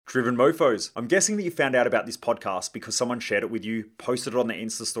Driven Mofos. I'm guessing that you found out about this podcast because someone shared it with you, posted it on their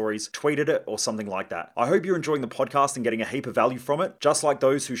Insta stories, tweeted it, or something like that. I hope you're enjoying the podcast and getting a heap of value from it, just like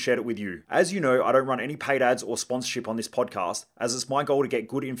those who shared it with you. As you know, I don't run any paid ads or sponsorship on this podcast, as it's my goal to get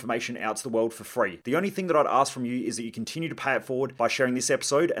good information out to the world for free. The only thing that I'd ask from you is that you continue to pay it forward by sharing this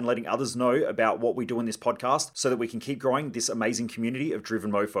episode and letting others know about what we do in this podcast so that we can keep growing this amazing community of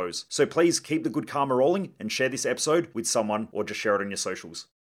Driven Mofos. So please keep the good karma rolling and share this episode with someone or just share it on your socials.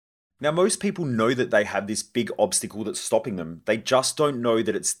 Now, most people know that they have this big obstacle that's stopping them. They just don't know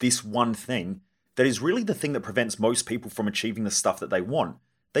that it's this one thing that is really the thing that prevents most people from achieving the stuff that they want.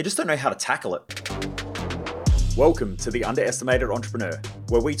 They just don't know how to tackle it. Welcome to The Underestimated Entrepreneur,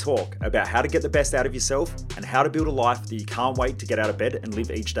 where we talk about how to get the best out of yourself and how to build a life that you can't wait to get out of bed and live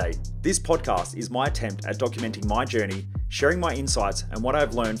each day. This podcast is my attempt at documenting my journey, sharing my insights and what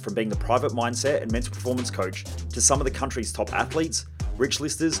I've learned from being the private mindset and mental performance coach to some of the country's top athletes, rich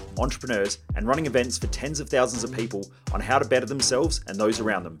listers, entrepreneurs, and running events for tens of thousands of people on how to better themselves and those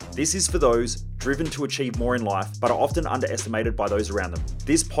around them. This is for those driven to achieve more in life, but are often underestimated by those around them.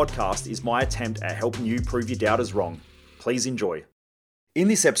 This podcast is my attempt at helping you prove your doubters wrong. Please enjoy. In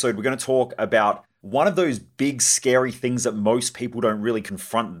this episode, we're going to talk about one of those big, scary things that most people don't really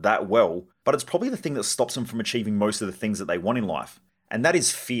confront that well, but it's probably the thing that stops them from achieving most of the things that they want in life, and that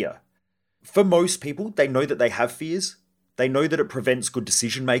is fear. For most people, they know that they have fears. They know that it prevents good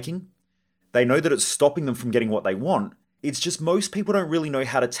decision making. They know that it's stopping them from getting what they want. It's just most people don't really know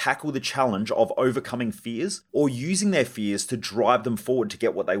how to tackle the challenge of overcoming fears or using their fears to drive them forward to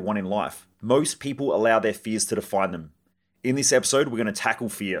get what they want in life. Most people allow their fears to define them. In this episode, we're going to tackle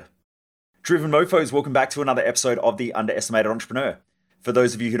fear. Driven Mofos, welcome back to another episode of The Underestimated Entrepreneur. For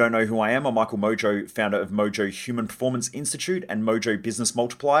those of you who don't know who I am, I'm Michael Mojo, founder of Mojo Human Performance Institute and Mojo Business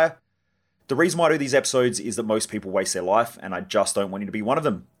Multiplier. The reason why I do these episodes is that most people waste their life, and I just don't want you to be one of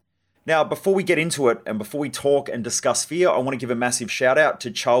them. Now, before we get into it, and before we talk and discuss fear, I want to give a massive shout out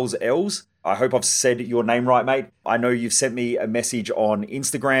to Charles Els. I hope I've said your name right, mate. I know you've sent me a message on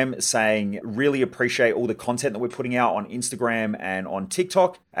Instagram saying really appreciate all the content that we're putting out on Instagram and on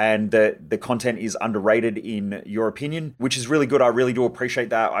TikTok, and that the content is underrated in your opinion, which is really good. I really do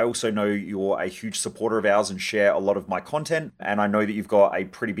appreciate that. I also know you're a huge supporter of ours and share a lot of my content, and I know that you've got a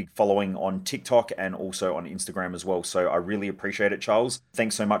pretty big following on TikTok and also on Instagram as well. So I really appreciate it, Charles.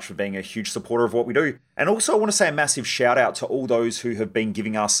 Thanks so much for being a huge supporter of what we do. And also I want to say a massive shout out to all those who have been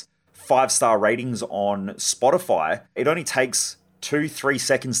giving us 5-star ratings on Spotify. It only takes 2-3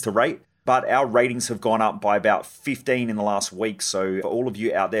 seconds to rate, but our ratings have gone up by about 15 in the last week. So for all of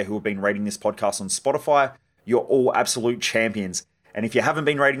you out there who have been rating this podcast on Spotify, you're all absolute champions. And if you haven't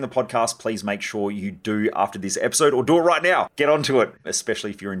been rating the podcast, please make sure you do after this episode, or do it right now. Get onto it, especially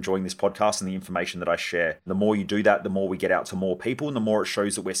if you're enjoying this podcast and the information that I share. The more you do that, the more we get out to more people, and the more it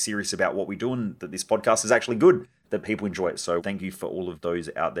shows that we're serious about what we do and that this podcast is actually good, that people enjoy it. So thank you for all of those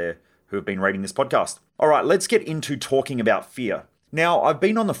out there who have been rating this podcast. All right, let's get into talking about fear. Now, I've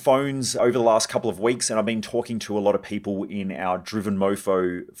been on the phones over the last couple of weeks, and I've been talking to a lot of people in our Driven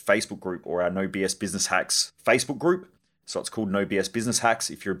Mofo Facebook group, or our No BS Business Hacks Facebook group. So it's called No BS Business Hacks.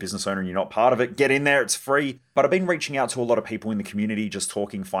 If you're a business owner and you're not part of it, get in there, it's free. But I've been reaching out to a lot of people in the community, just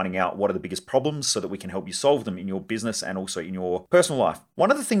talking, finding out what are the biggest problems so that we can help you solve them in your business and also in your personal life. One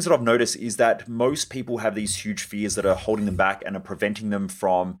of the things that I've noticed is that most people have these huge fears that are holding them back and are preventing them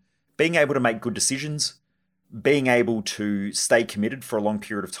from being able to make good decisions, being able to stay committed for a long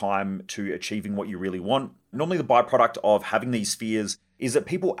period of time to achieving what you really want. Normally the byproduct of having these fears is that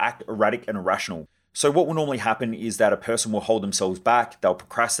people act erratic and irrational. So what will normally happen is that a person will hold themselves back, they'll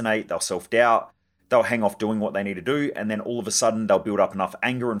procrastinate, they'll self-doubt, they'll hang off doing what they need to do, and then all of a sudden they'll build up enough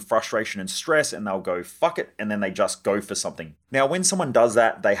anger and frustration and stress, and they'll go, fuck it, and then they just go for something. Now, when someone does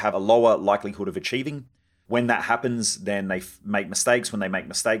that, they have a lower likelihood of achieving. When that happens, then they make mistakes. When they make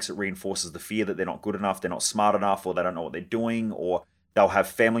mistakes, it reinforces the fear that they're not good enough, they're not smart enough, or they don't know what they're doing, or they'll have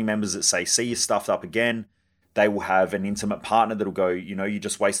family members that say, see, you stuffed up again. They will have an intimate partner that'll go, you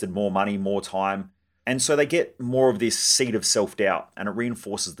just wasted more money, more time. And so they get more of this seed of self-doubt, and it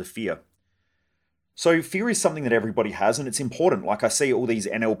reinforces the fear. So fear is something that everybody has, and it's important. Like I see all these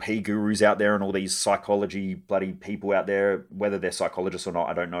NLP gurus out there and all these psychology bloody people out there, whether they're psychologists or not,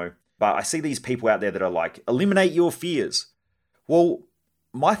 I don't know. But I see these people out there that are like, eliminate your fears. Well,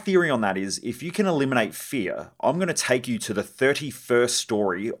 my theory on that is if you can eliminate fear, I'm going to take you to the 31st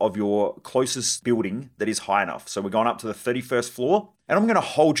story of your closest building that is high enough. So we're going up to the 31st floor, and I'm going to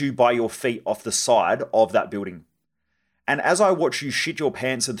hold you by your feet off the side of that building. And as I watch you shit your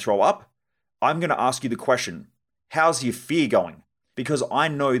pants and throw up, I'm going to ask you the question, how's your fear going? Because I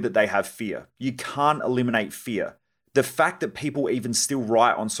know that they have fear. You can't eliminate fear. The fact that people even still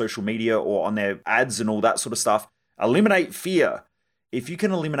write on social media or on their ads and all that sort of stuff, eliminate fear. If you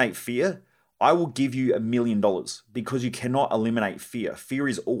can eliminate fear, I will give you $1 million because you cannot eliminate fear. Fear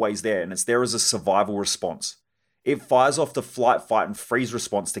is always there, and it's there as a survival response. It fires off the flight, fight, and freeze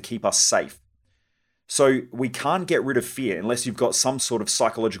response to keep us safe. So we can't get rid of fear unless you've got some sort of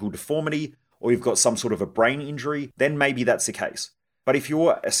psychological deformity or you've got some sort of a brain injury, then maybe that's the case. But if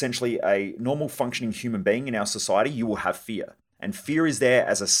you're essentially a normal functioning human being in our society, you will have fear. And fear is there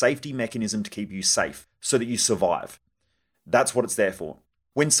as a safety mechanism to keep you safe so that you survive. That's what it's there for.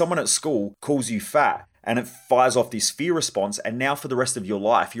 When someone at school calls you fat and it fires off this fear response, and now for the rest of your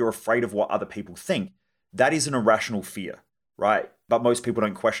life, you're afraid of what other people think, that is an irrational fear, right? But most people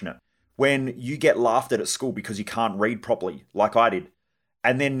don't question it. When you get laughed at school because you can't read properly, like I did,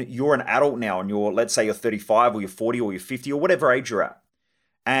 and then you're an adult now and let's say you're 35 or you're 40 or you're 50 or whatever age you're at,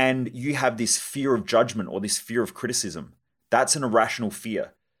 and you have this fear of judgment or this fear of criticism, that's an irrational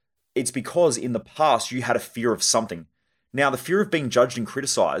fear. It's because in the past you had a fear of something. Now, the fear of being judged and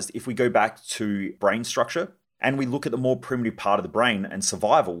criticized, if we go back to brain structure and we look at the more primitive part of the brain and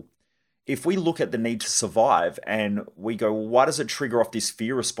survival, if we look at the need to survive and we go, well, why does it trigger off this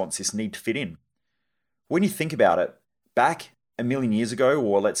fear response, this need to fit in? When you think about it, back 1 million years ago,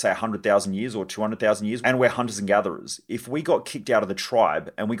 or let's say 100,000 years or 200,000 years, and we're hunters and gatherers, if we got kicked out of the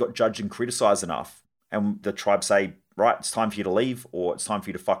tribe and we got judged and criticized enough, and the tribe say, right, it's time for you to leave or it's time for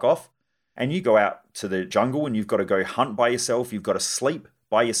you to fuck off, and you go out to the jungle and you've got to go hunt by yourself, you've got to sleep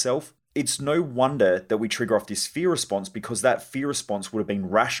by yourself, it's no wonder that we trigger off this fear response because that fear response would have been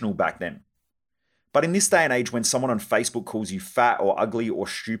rational back then. But in this day and age, when someone on Facebook calls you fat or ugly or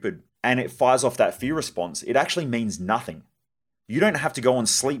stupid and it fires off that fear response, it actually means nothing. You don't have to go and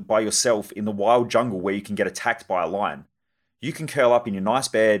sleep by yourself in the wild jungle where you can get attacked by a lion. You can curl up in your nice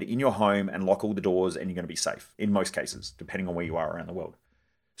bed, in your home, and lock all the doors and you're going to be safe, in most cases, depending on where you are around the world.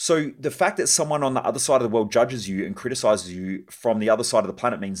 So the fact that someone on the other side of the world judges you and criticizes you from the other side of the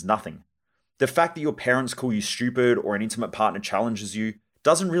planet means nothing. The fact that your parents call you stupid or an intimate partner challenges you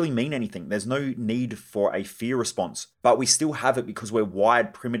doesn't really mean anything. There's no need for a fear response, but we still have it because we're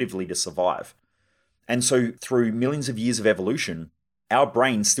wired primitively to survive. And so through millions of years of evolution, our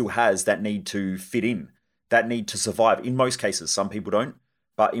brain still has that need to fit in, that need to survive. In most cases, some people don't,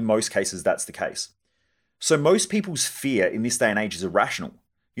 but in most cases, that's the case. So most people's fear in this day and age is irrational.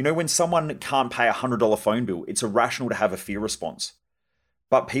 You know, when someone can't pay a $100 phone bill, it's irrational to have a fear response.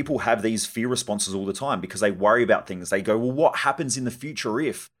 But people have these fear responses all the time because they worry about things. They go, well, what happens in the future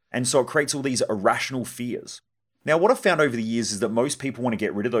if? And so it creates all these irrational fears. Now, what I've found over the years is that most people want to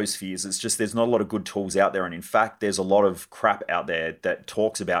get rid of those fears. It's just there's not a lot of good tools out there. And in fact, there's a lot of crap out there that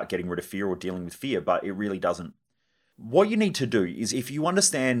talks about getting rid of fear or dealing with fear, but it really doesn't. What you need to do is if you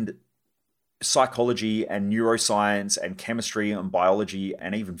understand psychology and neuroscience and chemistry and biology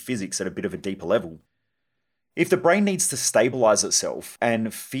and even physics at a bit of a deeper level, if the brain needs to stabilize itself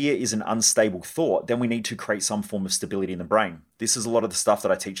and fear is an unstable thought, then we need to create some form of stability in the brain. This is a lot of the stuff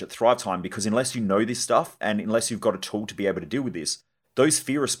that I teach at Thrive Time because unless you know this stuff and unless you've got a tool to be able to deal with this, those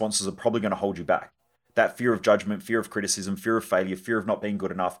fear responses are probably going to hold you back. That fear of judgment, fear of criticism, fear of failure, fear of not being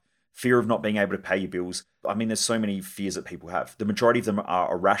good enough, fear of not being able to pay your bills. I mean, there's so many fears that people have. The majority of them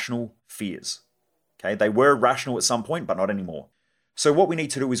are irrational fears. Okay, they were rational at some point, but not anymore. So what we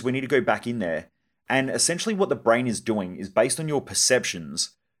need to do is we need to go back in there. And essentially what the brain is doing is based on your perceptions,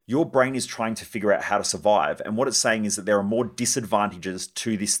 your brain is trying to figure out how to survive. And what it's saying is that there are more disadvantages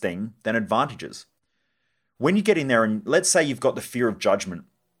to this thing than advantages. When you get in there and let's say you've got the fear of judgment,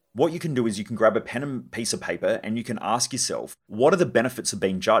 what you can do is you can grab a pen and piece of paper and you can ask yourself, what are the benefits of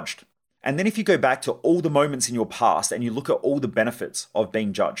being judged? And then if you go back to all the moments in your past and you look at all the benefits of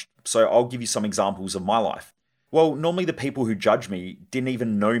being judged. So I'll give you some examples of my life. Well, normally the people who judge me didn't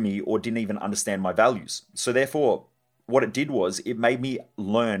even know me or didn't even understand my values. So therefore, what it did was it made me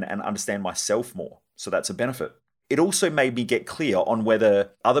learn and understand myself more. So that's a benefit. It also made me get clear on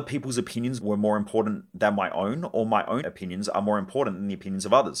whether other people's opinions were more important than my own or my own opinions are more important than the opinions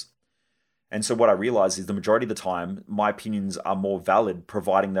of others. And so what I realized is the majority of the time, my opinions are more valid,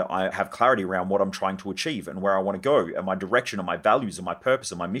 providing that I have clarity around what I'm trying to achieve and where I want to go and my direction and my values and my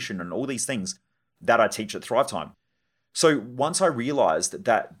purpose and my mission and all these things that I teach at Thrive Time. So once I realized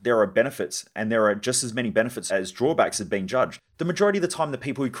that there are benefits and there are just as many benefits as drawbacks of being judged, the majority of the time the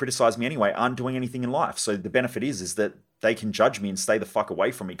people who criticize me anyway aren't doing anything in life. So the benefit is that they can judge me and stay the fuck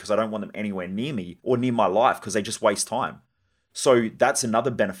away from me because I don't want them anywhere near me or near my life because they just waste time. So that's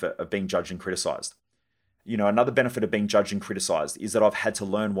another benefit of being judged and criticized. You know, another benefit of being judged and criticized is that I've had to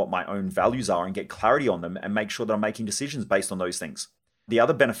learn what my own values are and get clarity on them and make sure that I'm making decisions based on those things. The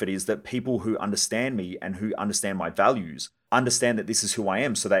other benefit is that people who understand me and who understand my values understand that this is who I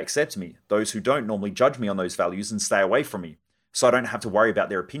am, so they accept me. Those who don't normally judge me on those values and stay away from me, so I don't have to worry about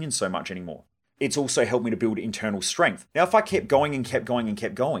their opinions so much anymore. It's also helped me to build internal strength. Now, if I kept going and kept going and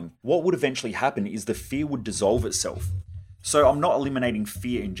kept going, what would eventually happen is the fear would dissolve itself. So I'm not eliminating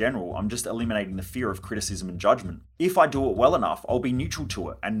fear in general, I'm just eliminating the fear of criticism and judgment. If I do it well enough, I'll be neutral to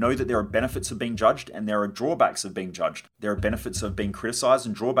it and know that there are benefits of being judged and there are drawbacks of being judged. There are benefits of being criticized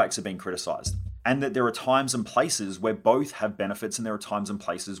and drawbacks of being criticized. And that there are times and places where both have benefits and there are times and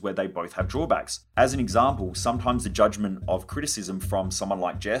places where they both have drawbacks. As an example, sometimes the judgment of criticism from someone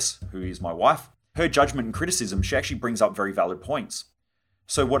like Jess, who is my wife, her judgment and criticism, she actually brings up very valid points.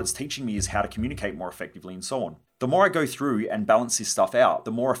 So what it's teaching me is how to communicate more effectively and so on. The more I go through and balance this stuff out,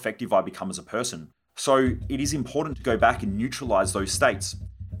 the more effective I become as a person. So it is important to go back and neutralize those states.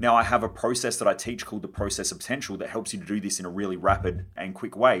 Now, I have a process that I teach called the process of potential that helps you to do this in a really rapid and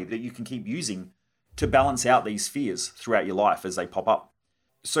quick way that you can keep using to balance out these fears throughout your life as they pop up.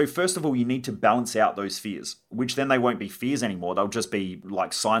 So first of all, you need to balance out those fears, which then they won't be fears anymore. They'll just be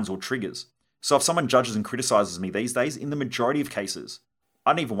like signs or triggers. So if someone judges and criticizes me these days, in the majority of cases,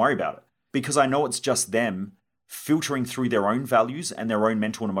 I don't even worry about it because I know it's just them filtering through their own values and their own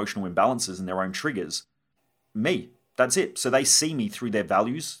mental and emotional imbalances and their own triggers. Me, that's it. So they see me through their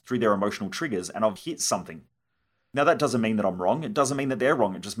values, through their emotional triggers, and I've hit something. Now that doesn't mean that I'm wrong. It doesn't mean that they're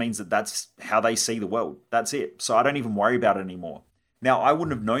wrong. It just means that that's how they see the world. That's it. So I don't even worry about it anymore. Now, I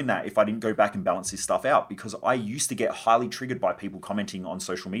wouldn't have known that if I didn't go back and balance this stuff out because I used to get highly triggered by people commenting on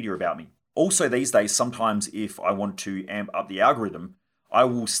social media about me. Also these days, sometimes if I want to amp up the algorithm, I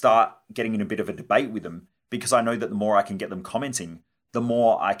will start getting in a bit of a debate with them because I know that the more I can get them commenting, the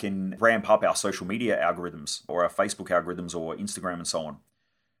more I can ramp up our social media algorithms or our Facebook algorithms or Instagram and so on.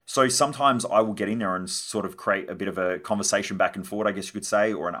 So sometimes I will get in there and sort of create a bit of a conversation back and forth, I guess you could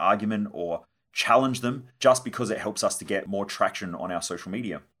say, or an argument or challenge them just because it helps us to get more traction on our social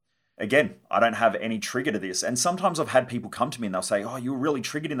media. Again, I don't have any trigger to this. And sometimes I've had people come to me and they'll say, oh, you were really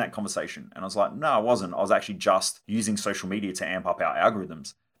triggered in that conversation. And I was like, no, I wasn't. I was actually just using social media to amp up our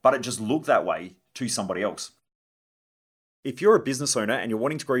algorithms. But it just looked that way to somebody else. If you're a business owner and you're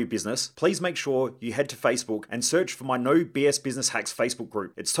wanting to grow your business, please make sure you head to Facebook and search for my No BS Business Hacks Facebook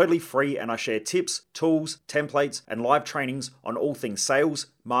group. It's totally free and I share tips, tools, templates, and live trainings on all things sales,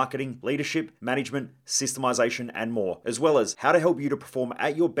 marketing, leadership, management, systemization, and more, as well as how to help you to perform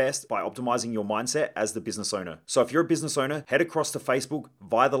at your best by optimizing your mindset as the business owner. So if you're a business owner, head across to Facebook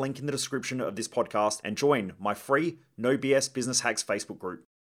via the link in the description of this podcast and join my free No BS Business Hacks Facebook group.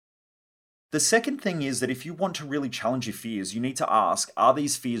 The second thing is that if you want to really challenge your fears, you need to ask, are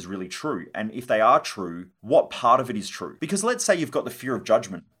these fears really true? And if they are true, what part of it is true? Because let's say you've got the fear of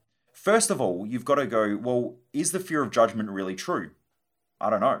judgment. First of all, you've got to go, well, is the fear of judgment really true? I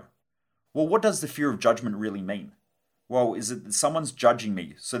don't know. Well, what does the fear of judgment really mean? Well, is it that someone's judging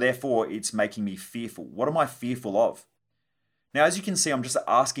me, so therefore it's making me fearful? What am I fearful of? Now, as you can see, I'm just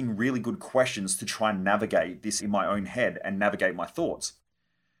asking really good questions to try and navigate this in my own head and navigate my thoughts.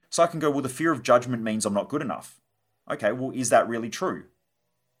 So I can go, well, the fear of judgment means I'm not good enough. Okay, well, is that really true?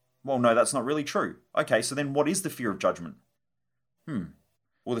 Well, no, that's not really true. Okay, so then what is the fear of judgment?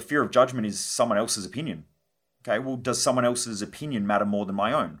 Well, the fear of judgment is someone else's opinion. Okay, well, does someone else's opinion matter more than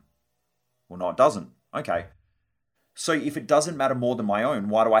my own? Well, no, it doesn't. Okay. So if it doesn't matter more than my own,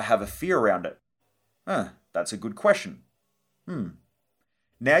 why do I have a fear around it? That's a good question.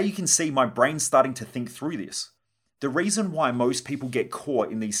 Now you can see my brain starting to think through this. The reason why most people get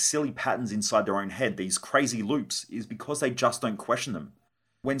caught in these silly patterns inside their own head, these crazy loops, is because they just don't question them.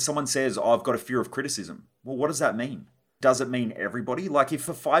 When someone says, oh, I've got a fear of criticism, well, what does that mean? Does it mean everybody? Like if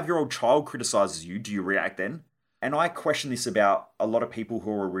a 5-year-old child criticizes you, do you react then? And I question this about a lot of people who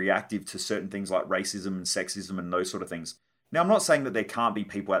are reactive to certain things like racism and sexism and those sort of things. Now, I'm not saying that there can't be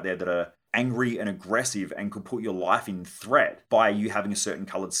people out there that are angry and aggressive and could put your life in threat by you having a certain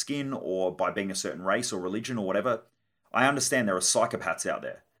colored skin or by being a certain race or religion or whatever. I understand there are psychopaths out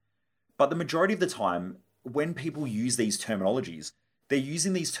there. But the majority of the time, when people use these terminologies, they're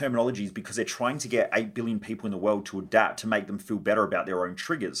using these terminologies because they're trying to get 8 billion people in the world to adapt to make them feel better about their own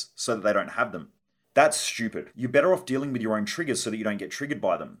triggers so that they don't have them. That's stupid. You're better off dealing with your own triggers so that you don't get triggered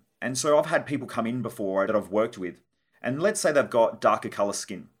by them. And so I've had people come in before that I've worked with, and let's say they've got darker color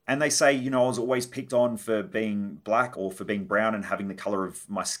skin. And they say, I was always picked on for being black or for being brown and having the color of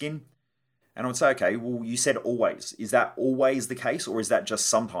my skin. And I would say, okay, well, you said always. Is that always the case or is that just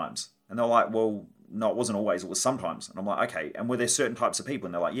sometimes? And they're like, well, no, it wasn't always, it was sometimes. And I'm like, okay, and were there certain types of people?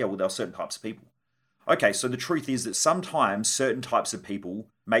 And they're like, yeah, well, there are certain types of people. Okay, so the truth is that sometimes certain types of people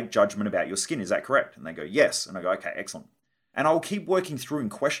make judgment about your skin. Is that correct? And they go, yes. And I go, okay, excellent. And I'll keep working through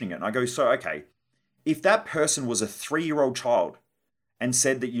and questioning it. And I go, so, okay, if that person was a 3-year-old child and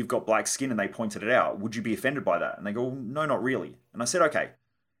said that you've got black skin and they pointed it out, would you be offended by that? And they go, no, not really. And I said, okay,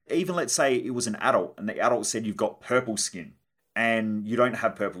 even let's say it was an adult and the adult said you've got purple skin and you don't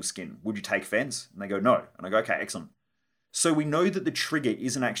have purple skin, would you take offense? And they go, no. And I go, okay, excellent. So we know that the trigger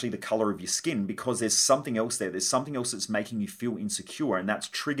isn't actually the color of your skin because there's something else there. There's something else that's making you feel insecure, and that's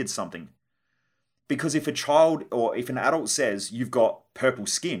triggered something. Because if a child or if an adult says you've got purple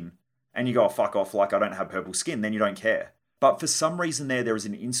skin and you go, oh, fuck off, like I don't have purple skin, then you don't care. But for some reason there is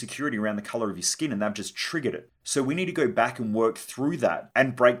an insecurity around the color of your skin and they've just triggered it. So we need to go back and work through that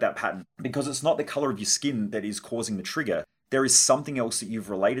and break that pattern, because it's not the color of your skin that is causing the trigger. There is something else that you've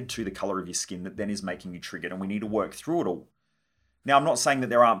related to the color of your skin that then is making you triggered, and we need to work through it all. Now, I'm not saying that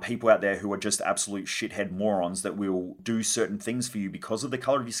there aren't people out there who are just absolute shithead morons that will do certain things for you because of the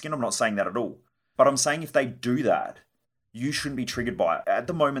color of your skin. I'm not saying that at all. But I'm saying if they do that, you shouldn't be triggered by it. At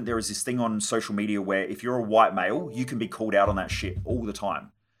the moment, there is this thing on social media where if you're a white male, you can be called out on that shit all the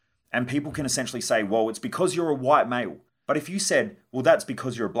time. And people can essentially say, well, it's because you're a white male. But if you said, well, that's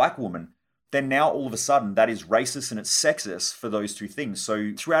because you're a black woman, then now all of a sudden that is racist and it's sexist for those two things.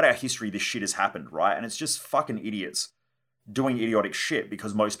 So throughout our history, this shit has happened, right? And it's just fucking idiots doing idiotic shit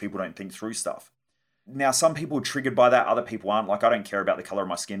because most people don't think through stuff. Now, some people are triggered by that, other people aren't. Like, I don't care about the color of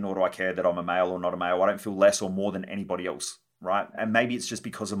my skin, nor do I care that I'm a male or not a male. I don't feel less or more than anybody else, right? And maybe it's just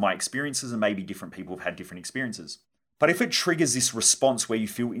because of my experiences, and maybe different people have had different experiences. But if it triggers this response where you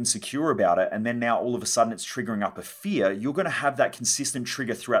feel insecure about it, and then now all of a sudden it's triggering up a fear, you're going to have that consistent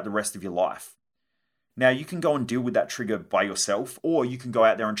trigger throughout the rest of your life. Now, you can go and deal with that trigger by yourself, or you can go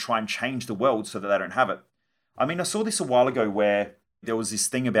out there and try and change the world so that they don't have it. I mean, I saw this a while ago where there was this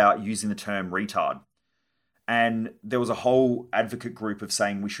thing about using the term retard. And there was a whole advocate group of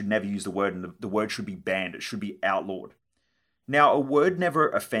saying we should never use the word, and the word should be banned. It should be outlawed. Now, a word never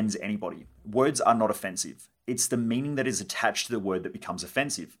offends anybody. Words are not offensive. It's the meaning that is attached to the word that becomes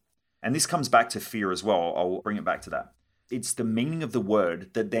offensive. And this comes back to fear as well. I'll bring it back to that. It's the meaning of the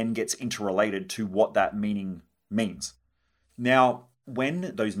word that then gets interrelated to what that meaning means. Now,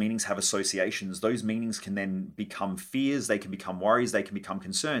 when those meanings have associations, those meanings can then become fears, they can become worries, they can become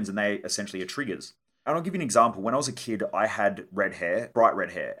concerns, and they essentially are triggers. And I'll give you an example. When I was a kid, I had red hair, bright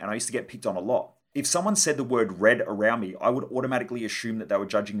red hair, and I used to get picked on a lot. If someone said the word red around me, I would automatically assume that they were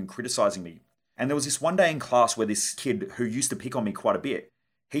judging and criticizing me. And there was this one day in class where this kid who used to pick on me quite a bit,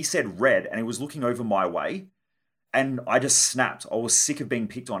 he said red, and he was looking over my way, and I just snapped. I was sick of being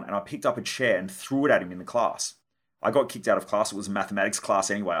picked on, and I picked up a chair and threw it at him in the class. I got kicked out of class. It was a mathematics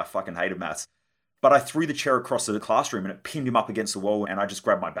class anyway. I fucking hated maths. But I threw the chair across the classroom and it pinned him up against the wall, and I just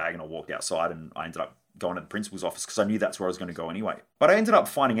grabbed my bag and I walked outside, and I ended up going to the principal's office because I knew that's where I was going to go anyway. But I ended up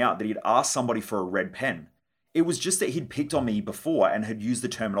finding out that he'd asked somebody for a red pen. It was just that he'd picked on me before and had used the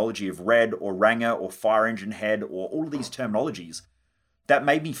terminology of red or ranger or fire engine head or all of these terminologies that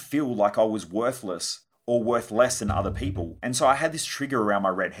made me feel like I was worthless or worth less than other people. And so I had this trigger around my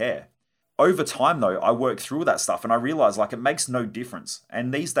red hair. Over time, though, I worked through that stuff and I realized like it makes no difference.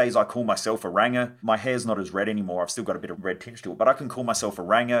 And these days I call myself a ranger. My hair's not as red anymore. I've still got a bit of red tinge to it, but I can call myself a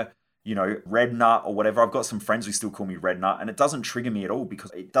ranger, you know, red nut or whatever. I've got some friends who still call me red nut, and it doesn't trigger me at all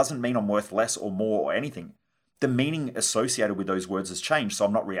because it doesn't mean I'm worth less or more or anything. The meaning associated with those words has changed, so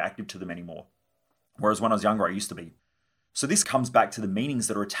I'm not reactive to them anymore. Whereas when I was younger, I used to be. So this comes back to the meanings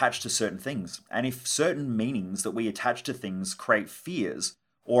that are attached to certain things. And if certain meanings that we attach to things create fears,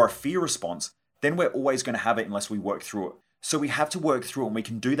 or a fear response, then we're always going to have it unless we work through it. So we have to work through it, and we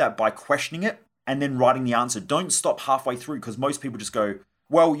can do that by questioning it and then writing the answer. Don't stop halfway through, because most people just go,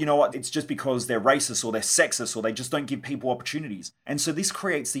 well, you know what, it's just because they're racist or they're sexist or they just don't give people opportunities. And so this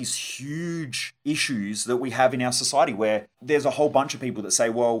creates these huge issues that we have in our society where there's a whole bunch of people that say,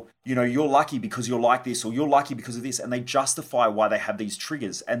 well, you know, you're lucky because you're like this, or you're lucky because of this, and they justify why they have these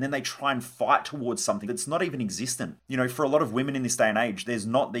triggers, and then they try and fight towards something that's not even existent. You know, for a lot of women in this day and age, there's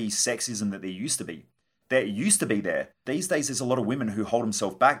not the sexism that there used to be. There used to be there. These days, there's a lot of women who hold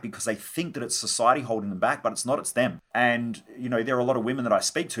themselves back because they think that it's society holding them back, but it's not, it's them. And, you know, there are a lot of women that I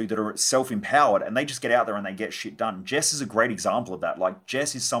speak to that are self-empowered and they just get out there and they get shit done. Jess is a great example of that. Like,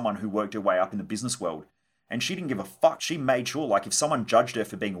 Jess is someone who worked her way up in the business world and she didn't give a fuck. She made sure, like, if someone judged her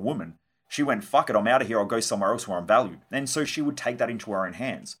for being a woman, she went, fuck it, I'm out of here. I'll go somewhere else where I'm valued. And so she would take that into her own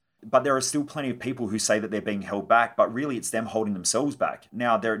hands. But there are still plenty of people who say that they're being held back, but really it's them holding themselves back.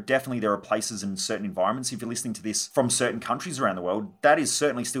 Now, there are places in certain environments, if you're listening to this from certain countries around the world, that is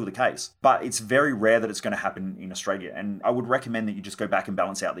certainly still the case. But it's very rare that it's going to happen in Australia. And I would recommend that you just go back and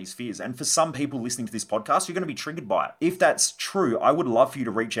balance out these fears. And for some people listening to this podcast, you're going to be triggered by it. If that's true, I would love for you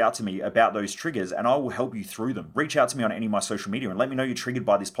to reach out to me about those triggers and I will help you through them. Reach out to me on any of my social media and let me know you're triggered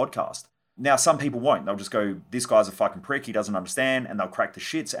by this podcast. Now, some people won't. They'll just go, this guy's a fucking prick, he doesn't understand, and they'll crack the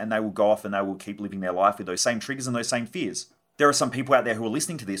shits and they will go off and they will keep living their life with those same triggers and those same fears. There are some people out there who are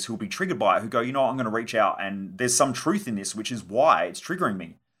listening to this who will be triggered by it, who go, you know what, I'm going to reach out and there's some truth in this, which is why it's triggering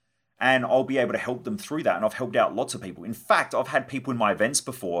me. And I'll be able to help them through that. And I've helped out lots of people. In fact, I've had people in my events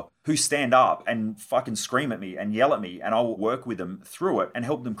before who stand up and fucking scream at me and yell at me, and I'll work with them through it and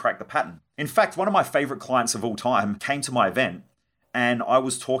help them crack the pattern. In fact, one of my favorite clients of all time came to my event and I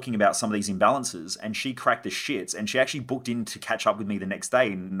was talking about some of these imbalances and she cracked the shits and she actually booked in to catch up with me the next day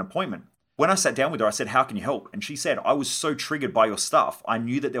in an appointment. When I sat down with her, I said, how can you help? And she said, I was so triggered by your stuff. I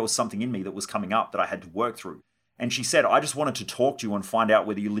knew that there was something in me that was coming up that I had to work through. And she said, I just wanted to talk to you and find out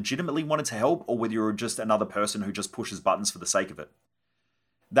whether you legitimately wanted to help or whether you were just another person who just pushes buttons for the sake of it.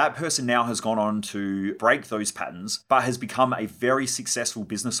 That person now has gone on to break those patterns, but has become a very successful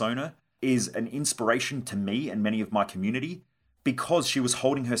business owner, is an inspiration to me and many of my community, because she was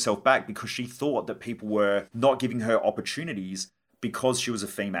holding herself back because she thought that people were not giving her opportunities because she was a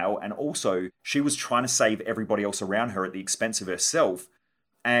female. And also she was trying to save everybody else around her at the expense of herself.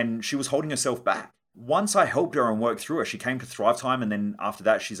 And she was holding herself back. Once I helped her and worked through her, she came to Thrive Time. And then after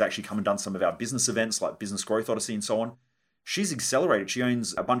that, she's actually come and done some of our business events like Business Growth Odyssey and so on. She's accelerated. She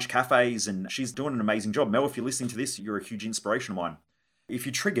owns a bunch of cafes and she's doing an amazing job. Mel, if you're listening to this, you're a huge inspiration of mine. If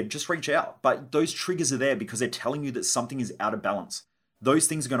you're triggered, just reach out. But those triggers are there because they're telling you that something is out of balance. Those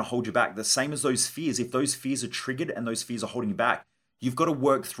things are going to hold you back. The same as those fears. If those fears are triggered and those fears are holding you back, you've got to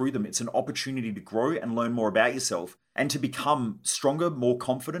work through them. It's an opportunity to grow and learn more about yourself and to become stronger, more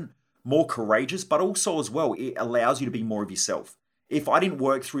confident, more courageous, but also as well, it allows you to be more of yourself. If I didn't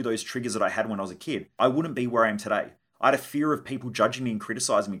work through those triggers that I had when I was a kid, I wouldn't be where I am today. I had a fear of people judging me and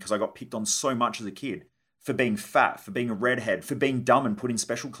criticizing me because I got picked on so much as a kid. For being fat, for being a redhead, for being dumb and put in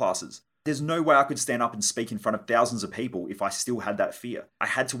special classes. There's no way I could stand up and speak in front of thousands of people if I still had that fear. I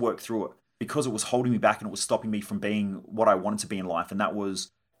had to work through it because it was holding me back and it was stopping me from being what I wanted to be in life. And that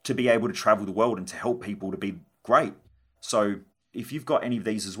was to be able to travel the world and to help people to be great. So if you've got any of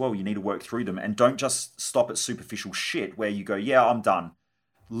these as well, you need to work through them and don't just stop at superficial shit where you go, yeah, I'm done.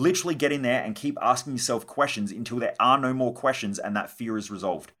 Literally get in there and keep asking yourself questions until there are no more questions and that fear is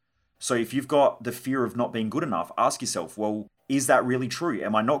resolved. So if you've got the fear of not being good enough, ask yourself, well, is that really true?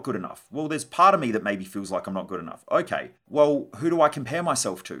 Am I not good enough? Well, there's part of me that maybe feels like I'm not good enough. Okay, well, who do I compare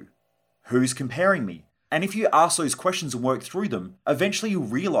myself to? Who's comparing me? And if you ask those questions and work through them, eventually you'll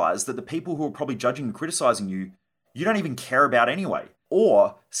realize that the people who are probably judging and criticizing you, you don't even care about anyway.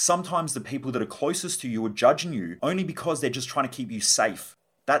 Or sometimes the people that are closest to you are judging you only because they're just trying to keep you safe.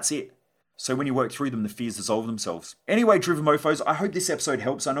 That's it. So when you work through them, the fears dissolve themselves. Anyway, Driven Mofos, I hope this episode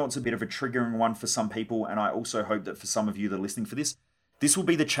helps. I know it's a bit of a triggering one for some people, and I also hope that for some of you that are listening for this, this will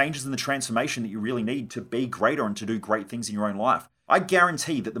be the changes and the transformation that you really need to be greater and to do great things in your own life. I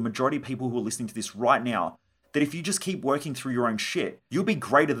guarantee that the majority of people who are listening to this right now, that if you just keep working through your own shit, you'll be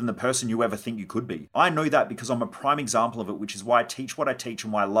greater than the person you ever think you could be. I know that because I'm a prime example of it, which is why I teach what I teach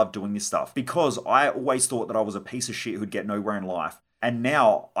and why I love doing this stuff. Because I always thought that I was a piece of shit who'd get nowhere in life. And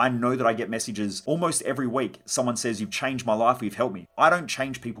now I know that I get messages almost every week. Someone says, you've changed my life, you've helped me. I don't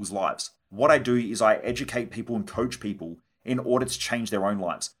change people's lives. What I do is I educate people and coach people in order to change their own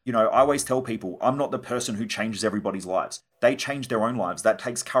lives. You know, I always tell people, I'm not the person who changes everybody's lives. They change their own lives. That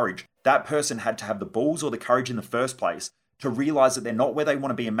takes courage. That person had to have the balls or the courage in the first place to realize that they're not where they want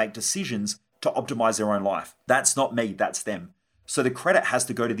to be and make decisions to optimize their own life. That's not me, that's them. So the credit has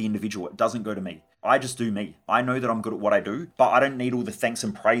to go to the individual. It doesn't go to me. I just do me. I know that I'm good at what I do, but I don't need all the thanks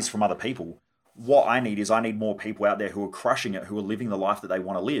and praise from other people. What I need more people out there who are crushing it, who are living the life that they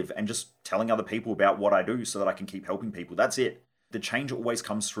want to live and just telling other people about what I do so that I can keep helping people. That's it. The change always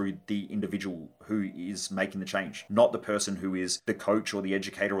comes through the individual who is making the change, not the person who is the coach or the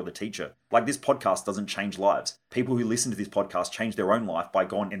educator or the teacher. Like, this podcast doesn't change lives. People who listen to this podcast change their own life by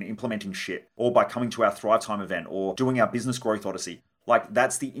going and implementing shit, or by coming to our Thrive Time event, or doing our Business Growth Odyssey. Like,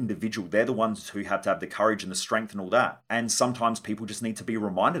 that's the individual. They're the ones who have to have the courage and the strength and all that. And sometimes people just need to be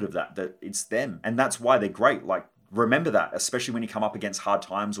reminded of that it's them. And that's why they're great. Like, remember that, especially when you come up against hard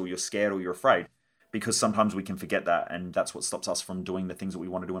times or you're scared or you're afraid. because sometimes we can forget that, and that's what stops us from doing the things that we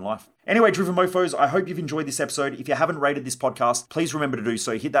want to do in life. Anyway, Driven Mofos, I hope you've enjoyed this episode. If you haven't rated this podcast, please remember to do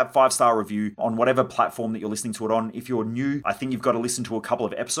so. Hit that 5-star review on whatever platform that you're listening to it on. If you're new, I think you've got to listen to a couple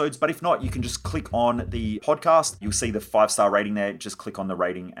of episodes, but if not, you can just click on the podcast. You'll see the 5-star rating there. Just click on the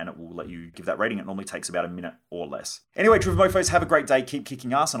rating and it will let you give that rating. It normally takes about a minute or less. Anyway, Driven Mofos, have a great day. Keep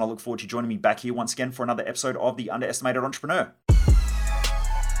kicking ass, and I look forward to joining me back here once again for another episode of The Underestimated Entrepreneur.